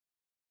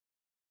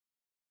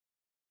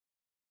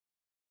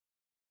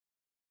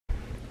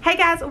Hey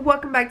guys,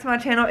 welcome back to my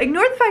channel.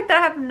 Ignore the fact that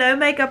I have no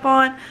makeup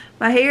on.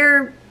 My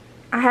hair,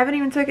 I haven't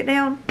even took it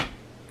down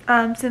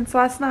since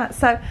last night.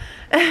 So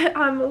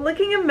I'm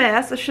looking a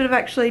mess. I should have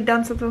actually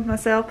done something with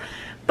myself.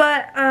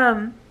 But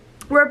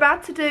we're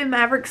about to do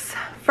Maverick's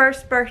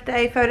first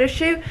birthday photo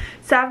shoot.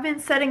 So I've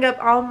been setting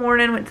up all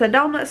morning. Went to the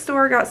donut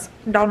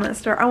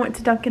store, I went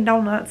to Dunkin'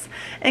 Donuts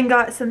and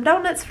got some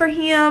donuts for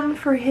him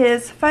for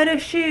his photo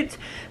shoot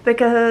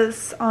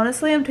because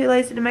honestly I'm too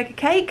lazy to make a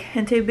cake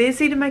and too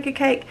busy to make a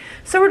cake.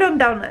 So we're doing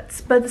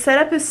donuts. But the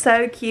setup is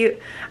so cute.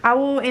 I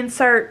will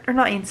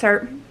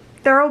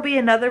there will be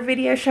another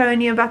video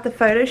showing you about the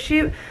photo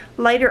shoot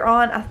later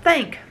on, I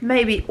think,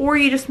 maybe. Or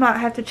you just might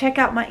have to check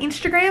out my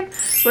Instagram,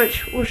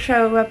 which will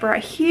show up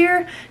right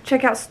here.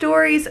 Check out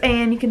stories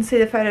and you can see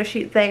the photo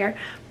shoot there.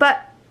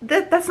 But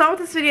that's not what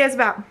this video is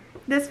about.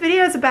 This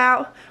video is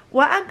about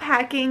what I'm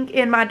packing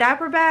in my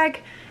diaper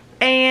bag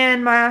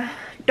and my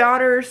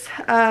daughter's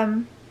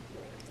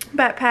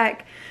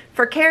backpack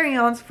for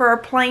carry-ons for our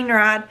plane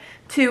ride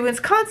to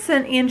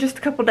Wisconsin in just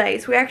a couple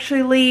days. We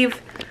actually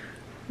leave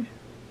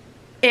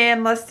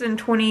in less than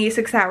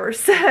 26 hours.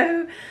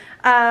 So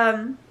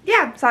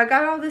yeah, so I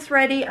got all this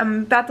ready.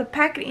 I'm about to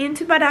pack it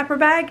into my diaper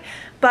bag,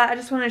 but I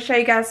just want to show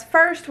you guys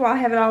first while I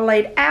have it all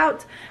laid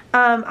out.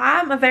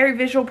 I'm a very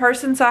visual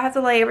person, so I have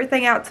to lay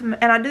everything out and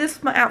I do this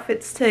with my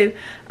outfits too.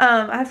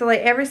 I have to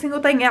lay every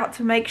single thing out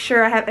to make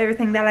sure I have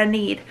everything that I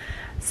need.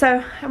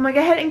 So I'm gonna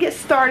go ahead and get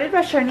started by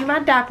showing you my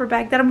diaper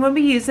bag that I'm going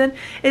to be using.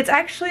 It's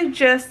actually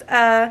just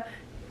a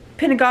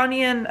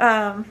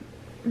Pentagonian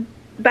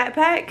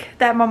backpack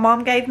that my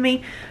mom gave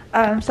me. So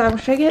I'm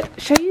gonna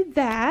show you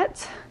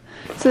that.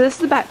 So this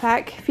is the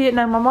backpack. If you didn't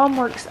know, my mom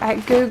works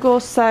at Google,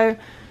 so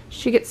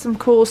she gets some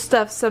cool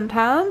stuff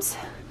sometimes.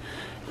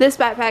 This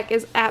backpack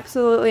is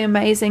absolutely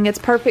amazing. It's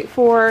perfect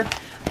for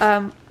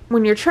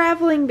when you're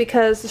traveling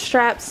because the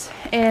straps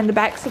and the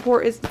back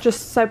support is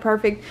just so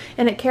perfect,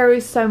 and it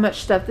carries so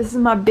much stuff. This is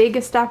my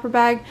biggest diaper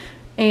bag,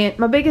 and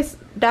my biggest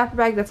diaper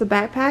bag that's a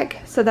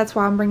backpack, so that's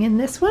why I'm bringing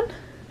this one.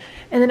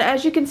 And then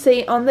as you can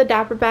see on the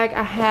diaper bag,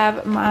 I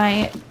have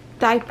my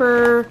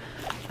diaper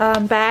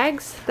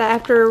bags that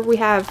after we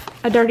have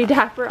a dirty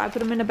diaper, I put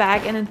them in a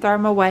bag and then throw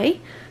them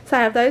away. So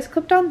I have those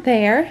clipped on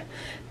there.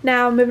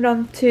 Now moving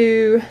on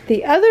to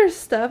the other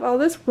stuff, all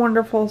this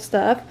wonderful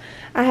stuff.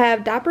 I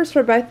have diapers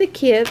for both the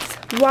kids,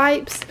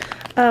 wipes,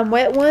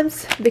 wet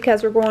ones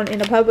because we're going in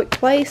a public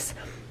place.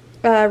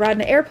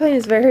 Riding an airplane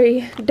is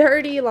very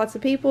dirty, lots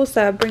of people,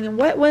 so I'm bringing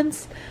wet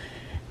ones.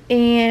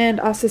 And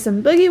also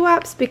some boogie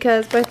wipes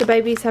because both the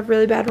babies have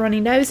really bad runny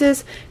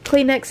noses.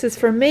 Kleenex is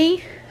for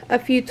me. A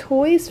few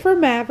toys for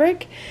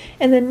Maverick.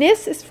 And then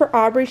this is for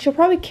Aubree. She'll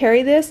probably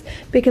carry this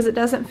because it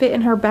doesn't fit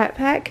in her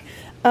backpack.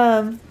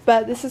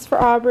 But this is for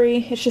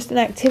Aubree. It's just an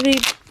activity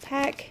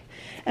pack.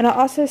 And I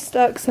also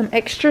stuck some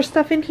extra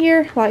stuff in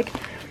here. Like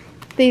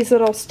these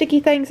little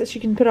sticky things that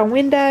you can put on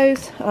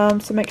windows.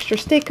 Some extra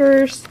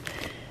stickers.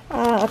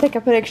 I think I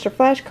put extra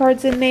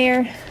flashcards in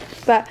there.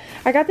 But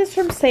I got this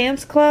from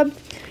Sam's Club.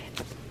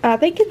 I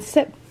think in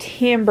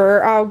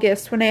September,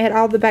 August, when they had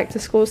all the back to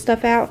school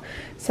stuff out.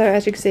 So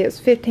as you can see, it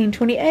was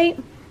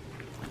 $15.28.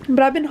 But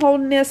I've been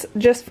holding this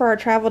just for our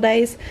travel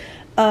days.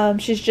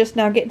 She's just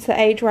now getting to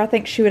the age where I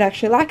think she would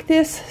actually like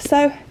this.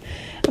 So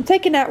I'm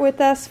taking that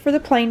with us for the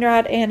plane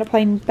ride and a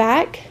plane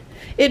back.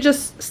 It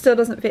just still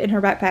doesn't fit in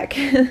her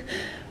backpack.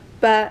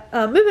 But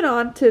moving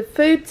on to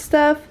food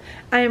stuff,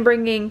 I am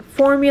bringing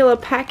formula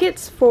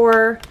packets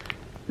for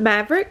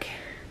Maverick.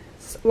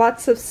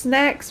 Lots of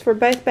snacks for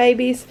both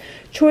babies.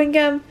 Chewing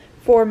gum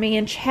for me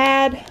and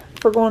Chad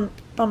for going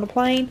on the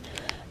plane.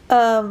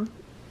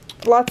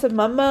 Lots of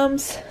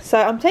mums. So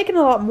I'm taking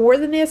a lot more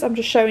than this. I'm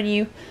just showing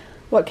you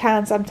what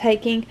kinds I'm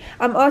taking.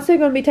 I'm also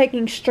going to be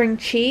taking string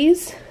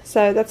cheese.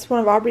 So that's one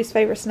of Aubree's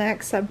favorite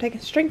snacks. So I'm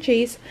taking string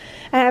cheese.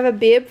 I have a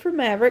bib for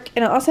Maverick.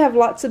 And I also have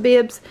lots of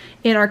bibs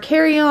in our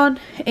carry-on.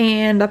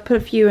 And I put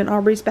a few in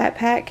Aubree's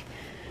backpack.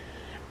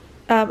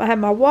 I have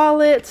my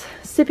wallet.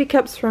 Sippy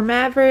cups for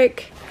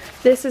Maverick.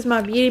 This is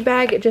my beauty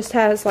bag. It just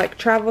has like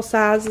travel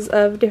sizes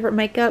of different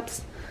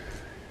makeups.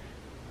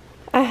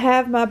 I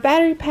have my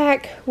battery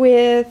pack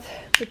with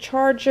the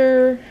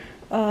charger,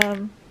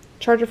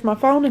 charger for my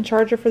phone and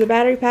charger for the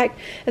battery pack,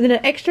 and then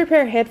an extra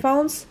pair of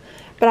headphones.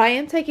 But I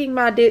am taking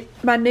my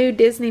new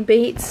Disney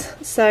Beats,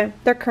 so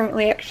they're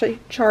currently actually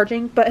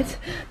charging, but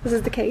this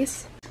is the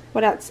case.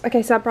 What else?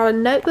 Okay, so I brought a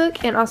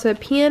notebook and also a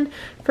pen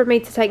for me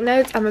to take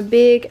notes. I'm a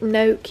big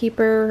note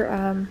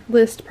keeper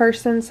list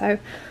person, so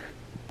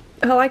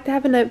I like to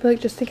have a notebook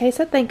just in case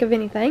I think of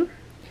anything.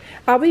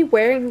 I'll be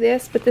wearing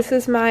this, but this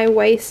is my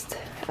waist.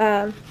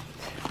 What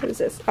is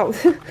this? Oh,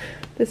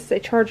 this is a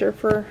charger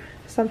for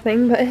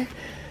something, but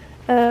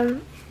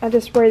I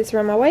just wear this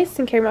around my waist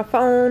and carry my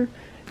phone,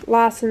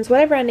 license,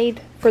 whatever I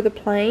need for the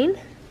plane.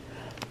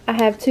 I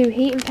have 2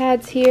 heating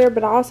pads here,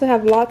 but I also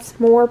have lots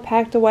more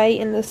packed away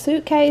in the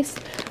suitcase.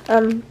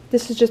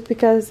 This is just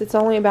because it's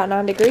only about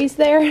 9 degrees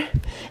there,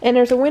 and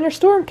there's a winter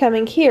storm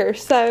coming here,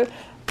 so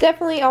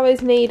definitely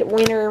always need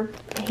winter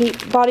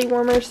heat body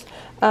warmers,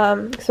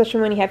 especially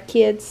when you have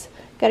kids.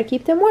 Got to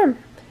keep them warm.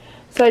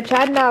 So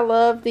Chad and I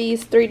love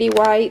these 3D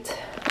white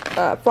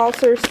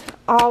flossers.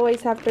 I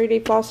always have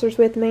 3D flossers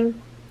with me.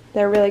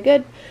 They're really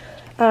good.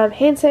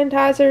 Hand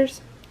sanitizers,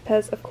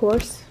 because of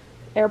course,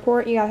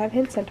 airport, you gotta have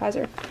hand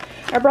sanitizer.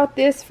 I brought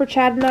this for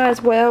Chad and I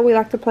as well. We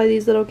like to play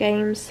these little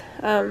games.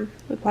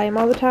 We play them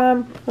all the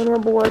time when we're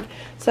bored.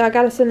 So I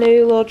got us a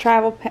new little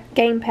travel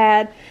game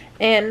pad,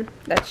 and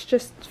that's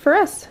just for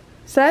us.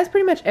 So that's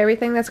pretty much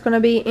everything that's going to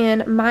be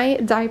in my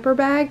diaper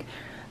bag.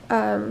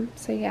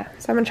 So yeah,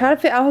 so I'm going to try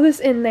to fit all this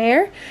in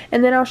there,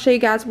 and then I'll show you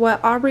guys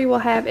what Aubree will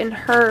have in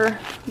her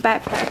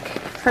backpack,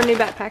 her new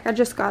backpack. I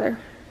just got her.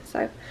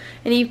 So,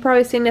 and you've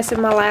probably seen this in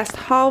my last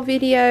haul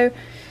video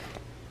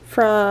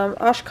from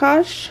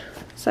Oshkosh.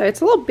 So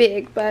it's a little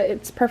big, but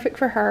it's perfect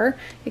for her.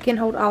 It can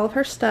hold all of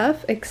her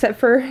stuff except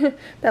for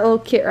that little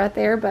kit right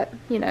there, but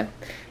you know,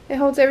 it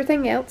holds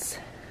everything else.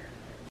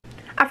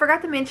 I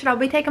forgot to mention I'll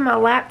be taking my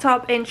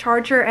laptop and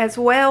charger as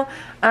well.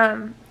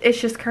 It's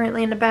just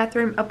currently in the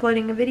bathroom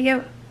uploading a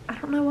video. I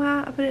don't know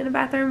why I put it in the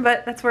bathroom,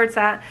 but that's where it's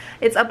at.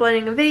 It's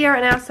uploading a video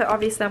right now, so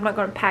obviously I'm not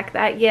going to pack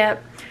that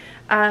yet.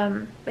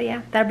 But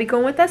yeah, that'll be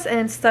going with us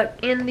and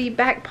stuck in the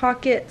back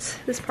pocket,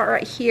 this part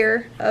right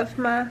here of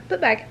my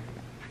book bag.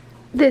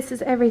 This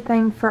is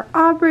everything for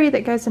Aubree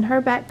that goes in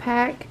her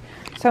backpack.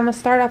 So I'm going to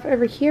start off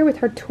over here with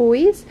her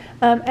toys.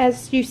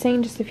 As you've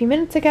seen just a few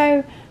minutes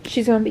ago,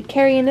 she's going to be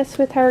carrying this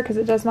with her because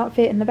it does not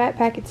fit in the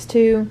backpack. It's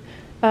too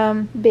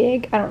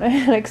big. I don't know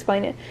how to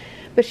explain it.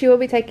 But she will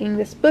be taking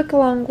this book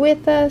along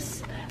with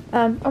us.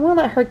 I'm going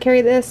to let her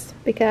carry this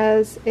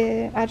because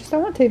I just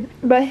don't want to.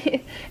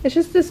 But it's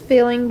just this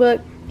feeling book.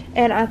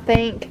 And I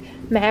think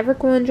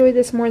Maverick will enjoy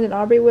this more than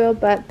Aubree will.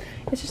 But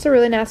it's just a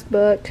really nice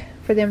book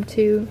for them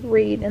to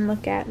read and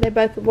look at. They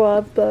both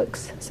love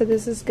books. So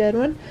this is a good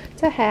one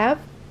to have.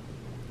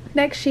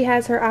 Next, she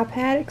has her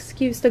iPad.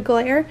 Excuse the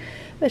glare,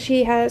 but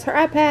she has her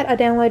iPad. I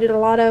downloaded a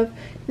lot of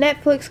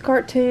Netflix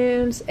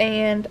cartoons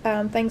and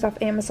things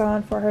off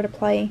Amazon for her to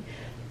play.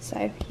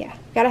 So yeah,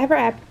 gotta have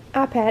her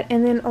iPad.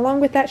 And then along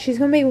with that, she's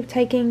gonna be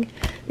taking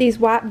these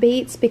white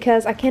Beats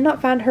because I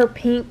cannot find her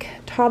pink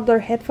toddler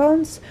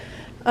headphones.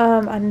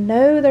 I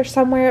know they're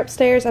somewhere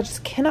upstairs. I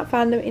just cannot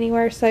find them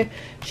anywhere. So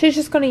she's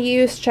just gonna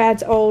use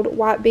Chad's old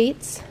white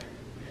Beats.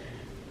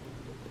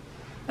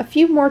 A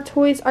few more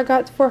toys I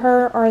got for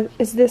her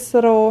is this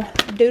little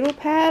doodle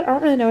pad. I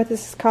don't really know what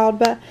this is called,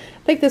 but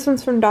I think this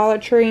one's from Dollar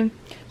Tree.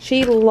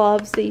 She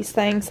loves these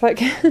things.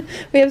 Like,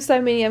 we have so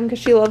many of them because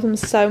she loves them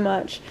so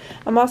much.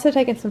 I'm also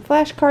taking some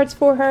flashcards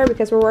for her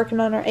because we're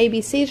working on our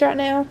ABCs right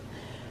now.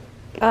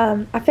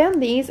 I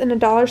found these in a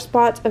dollar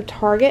spot of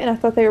Target, and I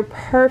thought they were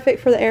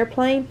perfect for the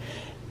airplane.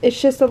 It's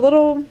just a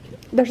little,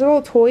 there's a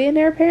little toy in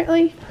there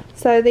apparently.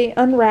 So they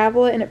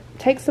unravel it, and it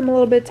takes them a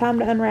little bit of time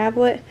to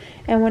unravel it.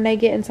 And when they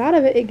get inside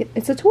of it,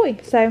 it's a toy.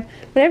 So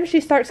whenever she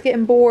starts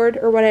getting bored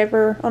or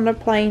whatever on the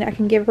plane, I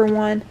can give her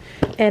one.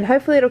 And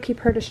hopefully it'll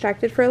keep her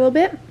distracted for a little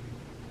bit.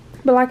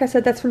 But like I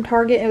said, that's from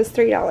Target. It was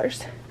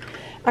 $3.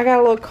 I got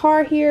a little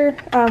car here.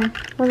 One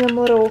of them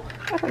little,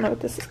 I don't know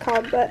what this is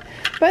called, but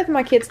both of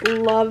my kids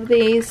love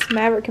these.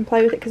 Maverick can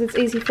play with it because it's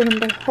easy for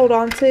him to hold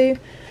on to.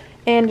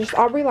 And just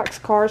Aubree likes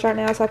cars right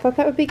now, so I thought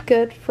that would be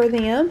good for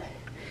them.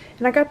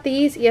 And I got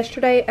these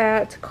yesterday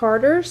at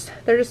Carter's.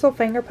 They're just little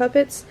finger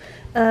puppets.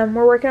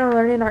 We're working on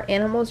learning our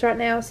animals right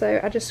now, so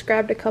I just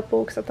grabbed a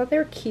couple because I thought they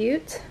were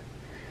cute.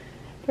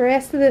 The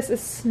rest of this is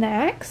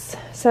snacks.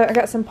 So I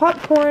got some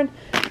popcorn.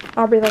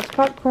 Aubree loves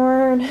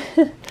popcorn.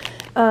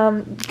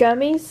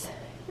 Gummies.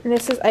 And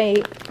this is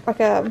like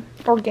a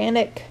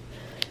organic,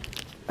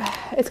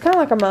 it's kind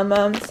of like a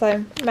Mum-Mum.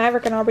 So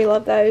Maverick and Aubree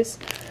love those.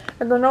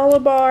 A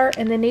granola bar,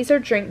 and then these are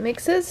drink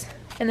mixes.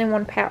 And then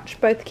one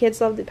pouch. Both kids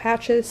love the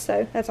pouches,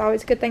 so that's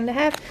always a good thing to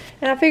have.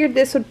 And I figured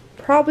this would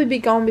probably be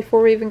gone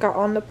before we even got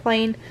on the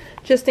plane,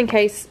 just in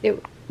case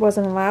it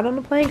wasn't allowed on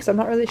the plane, because I'm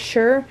not really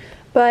sure.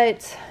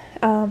 But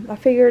I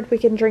figured we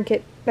can drink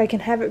it, they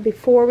can have it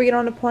before we get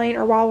on the plane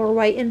or while we're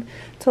waiting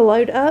to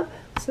load up,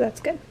 so that's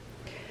good.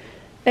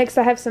 Next,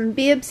 I have some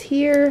bibs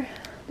here.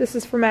 This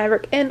is for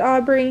Maverick and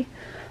Aubree,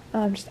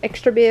 just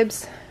extra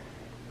bibs.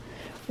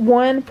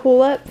 One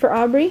pull-up for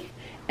Aubree.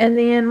 And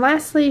then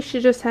lastly, she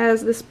just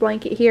has this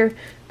blanket here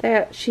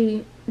that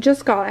she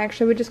just got.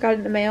 Actually, we just got it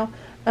in the mail.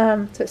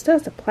 So it still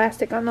has the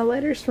plastic on the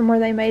letters from where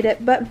they made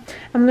it. But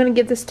I'm going to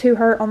give this to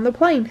her on the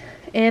plane.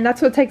 And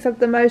that's what takes up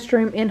the most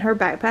room in her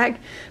backpack.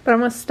 But I'm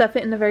going to stuff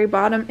it in the very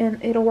bottom,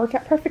 and it'll work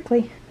out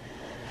perfectly.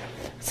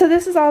 So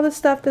this is all the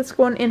stuff that's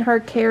going in her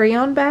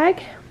carry-on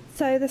bag.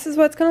 So this is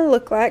what it's going to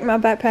look like. My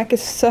backpack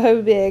is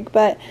so big,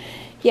 but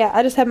yeah,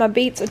 I just have my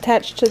Beats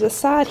attached to the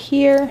side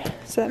here,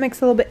 so that makes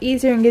it a little bit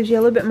easier and gives you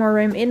a little bit more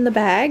room in the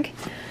bag.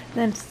 And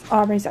then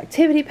Aubree's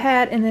activity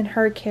pad, and then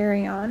her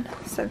carry-on.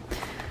 So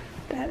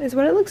that is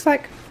what it looks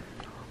like.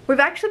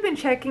 We've actually been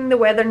checking the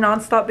weather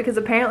nonstop because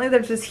apparently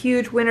there's this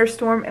huge winter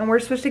storm, and we're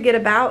supposed to get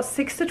about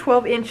 6 to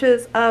 12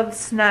 inches of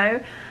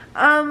snow.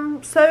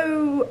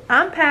 So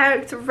I'm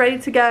packed, ready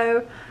to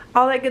go,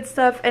 all that good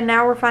stuff, and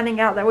now we're finding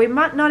out that we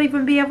might not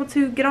even be able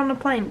to get on the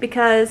plane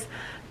because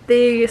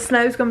the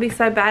snow is going to be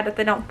so bad that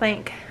they don't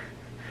think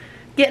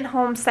getting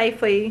home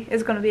safely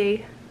is going to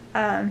be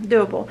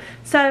doable.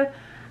 So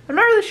I'm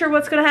not really sure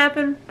what's going to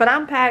happen, but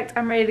I'm packed.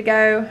 I'm ready to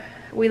go.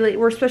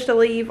 We're supposed to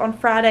leave on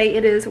Friday.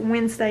 It is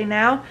Wednesday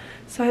now,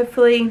 so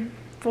hopefully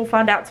we'll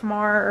find out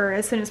tomorrow or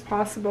as soon as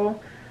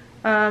possible.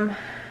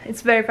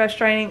 It's very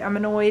frustrating. I'm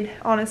annoyed,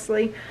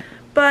 honestly,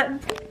 but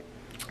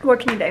what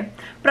can you do?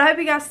 But I hope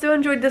you guys still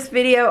enjoyed this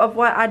video of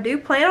what I do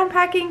plan on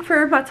packing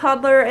for my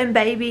toddler and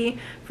baby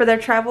for their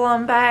travel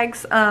on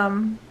bags.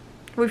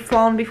 We've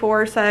flown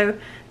before, so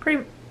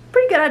pretty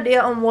good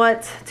idea on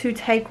what to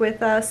take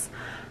with us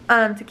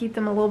to keep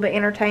them a little bit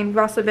entertained. We've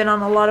also been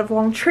on a lot of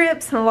long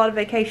trips and a lot of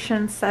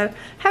vacations, so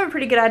have a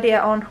pretty good idea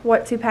on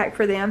what to pack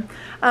for them.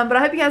 But I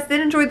hope you guys did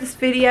enjoy this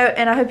video,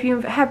 and I hope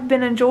you have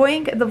been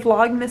enjoying the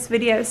Vlogmas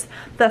videos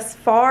thus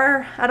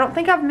far. I don't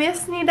think I've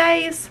missed any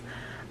days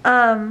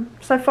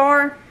so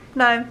far,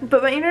 no,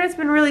 but my internet's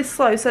been really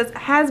slow, so it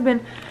has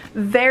been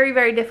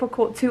very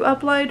difficult to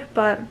upload.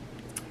 But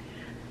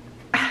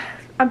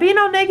I'm being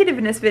all negative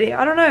in this video.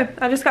 I don't know,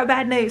 I just got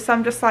bad news, so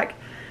I'm just like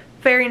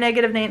very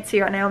negative Nancy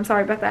right now. I'm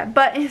sorry about that,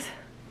 but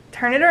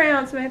turn it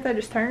around, Samantha,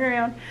 just turn it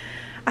around.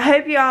 I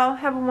hope you all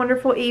have a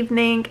wonderful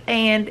evening,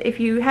 and if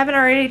you haven't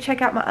already,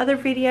 check out my other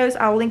videos.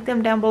 I'll link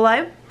them down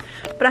below.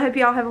 But I hope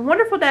you all have a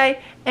wonderful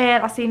day,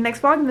 and I'll see you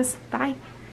next Vlogmas. Bye.